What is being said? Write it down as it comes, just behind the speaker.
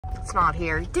It's not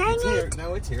here. Dang it's it. Here.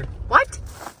 No, it's here. What?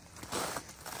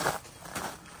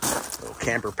 Little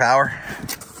camper power.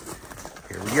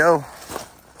 Here we go.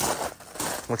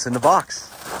 What's in the box?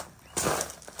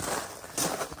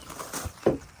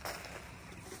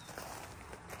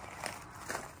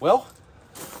 Well,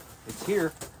 it's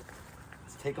here.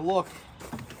 Let's take a look.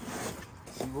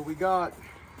 See what we got.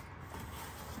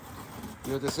 You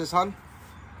know what this is, hon?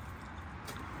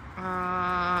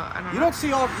 I don't know. You don't see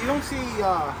a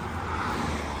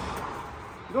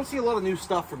lot of new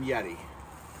stuff from Yeti.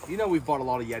 You know we've bought a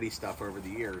lot of Yeti stuff over the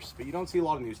years, but you don't see a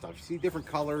lot of new stuff. You see different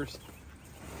colors,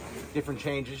 different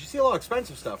changes. You see a lot of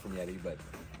expensive stuff from Yeti, but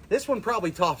this one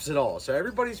probably tops it all. So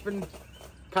everybody's been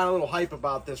kind of a little hype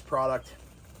about this product,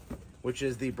 which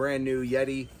is the brand new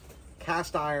YETI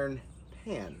Cast Iron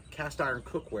Pan, cast iron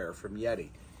cookware from YETI.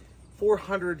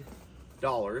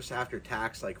 $400 after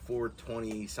tax, like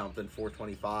 $420 something,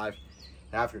 $425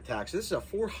 after tax. This is a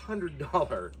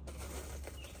 $400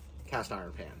 cast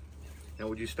iron pan. Now,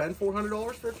 would you spend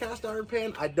 $400 for a cast iron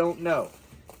pan? I don't know,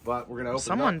 but we're gonna open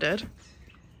Someone it up. did.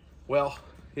 Well,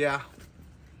 yeah,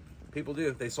 people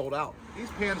do. They sold out. These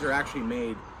pans are actually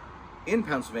made in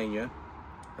Pennsylvania.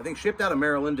 I think shipped out of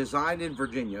Maryland, designed in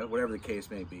Virginia, whatever the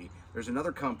case may be. There's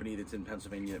another company that's in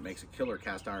Pennsylvania that makes a killer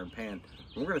cast iron pan.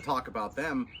 And we're gonna talk about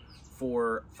them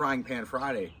for Frying Pan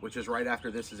Friday, which is right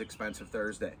after this is Expensive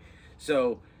Thursday.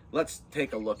 So let's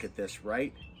take a look at this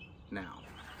right now.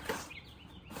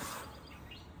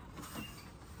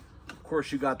 Of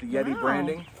course, you got the Yeti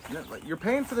branding. You're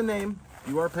paying for the name.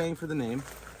 You are paying for the name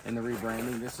and the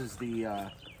rebranding. This is the,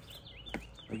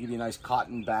 they give you a nice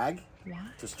cotton bag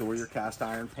to store your cast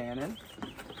iron pan in.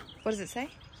 What does it say? It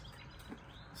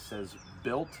says,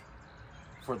 built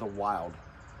for the wild,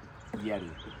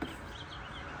 Yeti.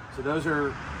 So those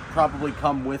are probably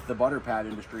come with the Butter Pad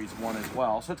Industries one as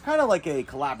well. So it's kind of like a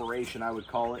collaboration, I would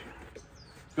call it.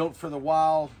 Built for the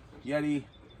wild, Yeti.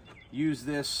 Use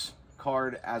this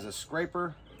card as a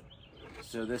scraper.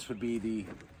 So this would be the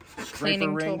scraper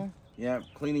Cleaning ring. tool. Yeah,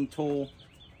 cleaning tool.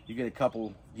 You get a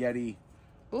couple Yeti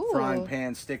frying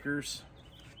pan stickers.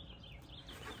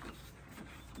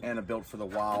 And a built for the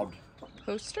wild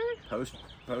Poster?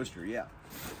 Poster, yeah.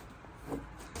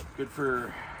 Good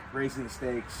for raising the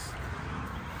stakes.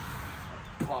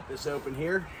 Pop this open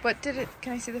here. But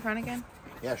can I see the front again?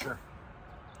 Yeah, sure.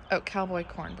 Oh, cowboy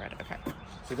cornbread, okay.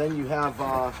 So then you have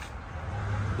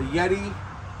the Yeti,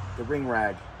 the ring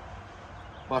rag.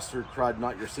 Mustard, crud,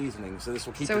 not your seasoning. So this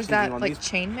will keep your seasoning on these. So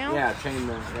is that like chainmail? Yeah,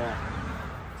 chainmail, yeah.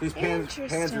 So these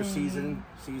pans are seasoned,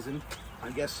 I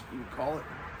guess you would call it.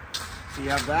 So you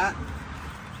have that.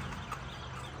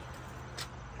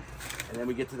 And then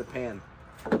we get to the pan.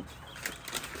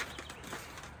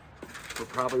 We're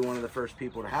probably one of the first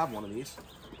people to have one of these.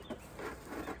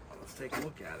 Let's take a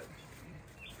look at it.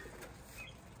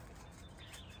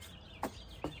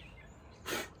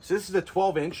 So this is a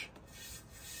 12-inch.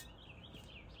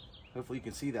 Hopefully you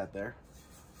can see that there.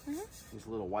 Just a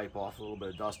little wipe off, a little bit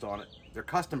of dust on it. They're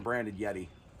custom branded Yeti.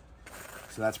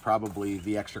 So that's probably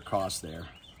the extra cost there.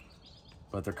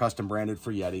 But they're custom branded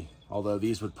for Yeti. Although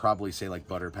these would probably say like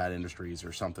Butter Pad Industries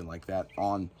or something like that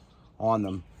on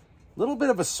them. A little bit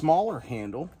of a smaller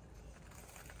handle.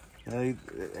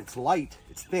 It's light,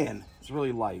 it's thin, it's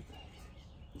really light.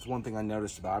 It's one thing I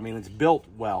noticed about it. I mean, it's built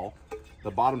well.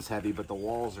 The bottom's heavy, but the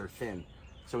walls are thin.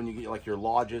 So when you get like your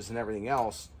lodges and everything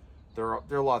else, they're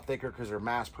a lot thicker because they're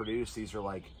mass produced. These are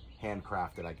like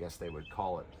handcrafted, I guess they would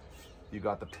call it. You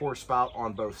got the pour spout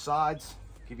on both sides.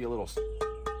 Give you a little.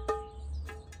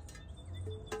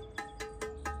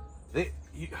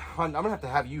 I'm gonna have to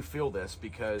have you feel this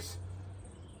because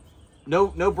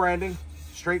no branding,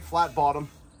 straight flat bottom,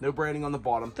 no branding on the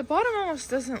bottom. The bottom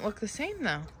almost doesn't look the same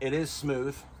though. It is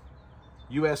smooth,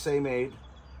 USA made.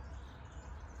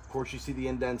 Of course, you see the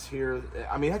indents here.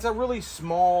 I mean, it's a really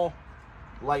small,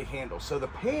 light handle. So the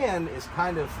pan is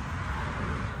kind of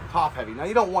top heavy. Now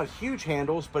you don't want huge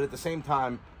handles, but at the same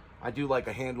time, I do like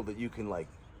a handle that you can like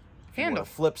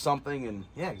flip something and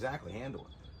yeah, exactly, handle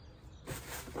it.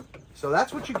 So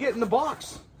that's what you get in the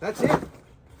box. That's it.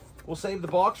 We'll save the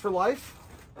box for life.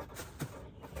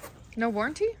 No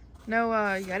warranty? No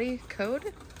Yeti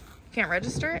code? Can't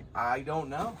register it? I don't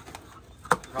know.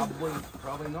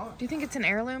 Probably not. Do you think it's an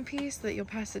heirloom piece that you'll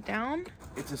pass it down?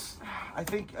 I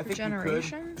think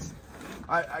generations?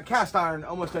 You could. Cast iron,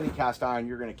 almost any cast iron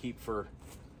you're going to keep for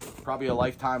probably a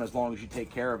lifetime as long as you take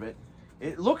care of it.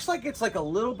 It looks like it's like a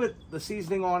little bit, the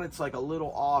seasoning on it's like a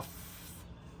little off,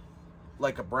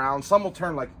 like a brown. Some will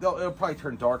turn like, it'll probably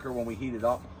turn darker when we heat it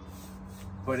up.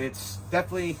 But it's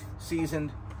definitely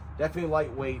seasoned, definitely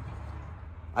lightweight.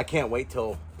 I can't wait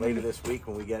till later this week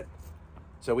when we get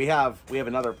So we have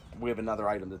another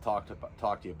item to talk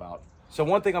to you about. So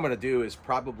one thing I'm going to do is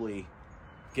probably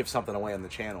give something away on the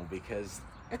channel because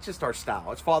it's just our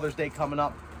style. It's Father's Day coming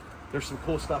up. There's some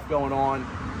cool stuff going on.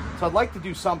 So I'd like to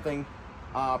do something,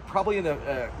 probably in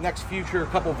the next future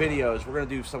couple videos, we're going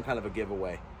to do some kind of a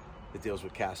giveaway that deals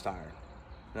with cast iron.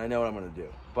 And I know what I'm going to do.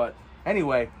 But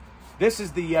anyway, this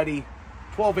is the YETI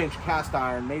 12-inch cast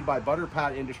iron made by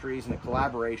Butterpat Industries in a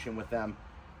collaboration with them.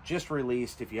 Just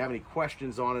released. If you have any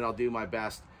questions on it, I'll do my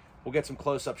best. We'll get some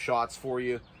close-up shots for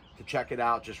you to check it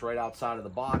out just right outside of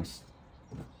the box.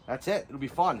 That's it. It'll be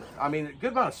fun. I mean, a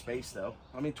good amount of space, though.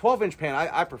 I mean, 12-inch pan,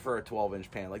 I prefer a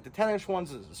 12-inch pan. Like, the 10-inch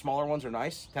ones, the smaller ones are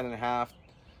nice. 10.5,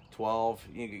 12,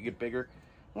 you can get bigger.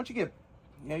 Once you get,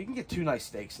 you know, you can get 2 nice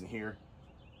steaks in here.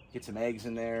 Get some eggs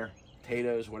in there,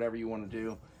 potatoes, whatever you want to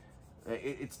do.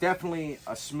 It's definitely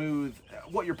a smooth,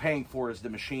 what you're paying for is the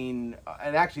machine,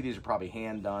 and actually these are probably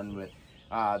hand done,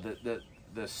 but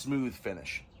the smooth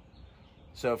finish.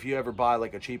 So if you ever buy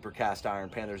like a cheaper cast iron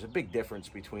pan, there's a big difference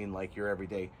between like your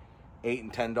everyday $8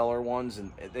 and $10 ones,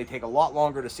 and they take a lot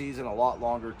longer to season, a lot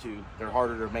longer to, they're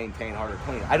harder to maintain, harder to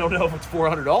clean. I don't know if it's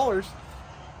 $400.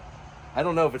 I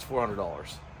don't know if it's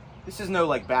 $400. This is no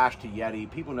like bash to YETI.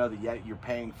 People know that YETI, you're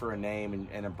paying for a name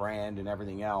and a brand and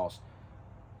everything else.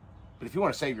 But if you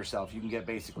want to save yourself, you can get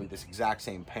basically this exact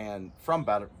same pan from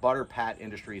Butterpat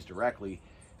Industries directly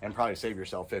and probably save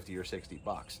yourself 50 or 60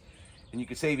 bucks. And you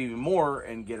could save even more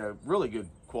and get a really good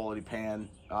quality pan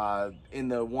in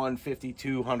the $150,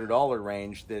 $200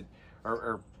 range that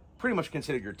are pretty much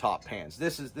considered your top pans.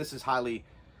 This is highly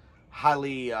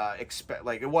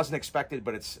like, it wasn't expected,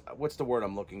 but it's, what's the word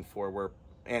I'm looking for? We're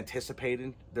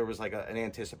anticipated. There was like an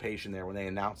anticipation there when they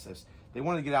announced this. They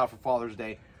wanted to get out for Father's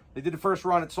Day. They did the first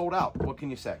run, it sold out. What can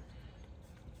you say?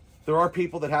 There are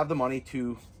people that have the money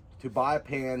to buy a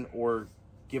pan or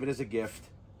give it as a gift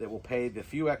that will pay the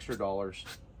few extra dollars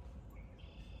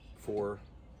for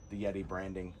the YETI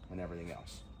branding and everything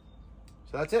else.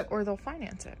 So that's it. Or they'll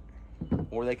finance it.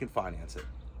 Or they can finance it.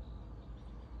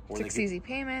 Or 6 easy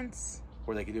payments.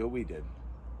 Or they could do what we did.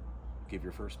 Give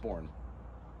your firstborn.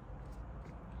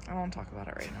 I won't talk about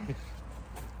it right now.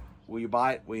 Will you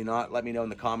buy it? Will you not? Let me know in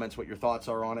the comments what your thoughts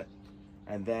are on it.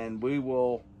 And then we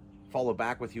will follow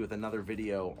back with you with another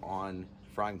video on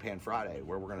Frying Pan Friday,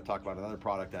 where we're going to talk about another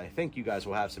product that I think you guys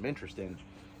will have some interest in.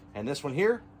 And this one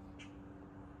here,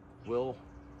 we'll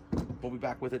be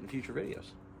back with it in future videos.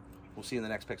 We'll see you in the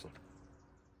next Pixel.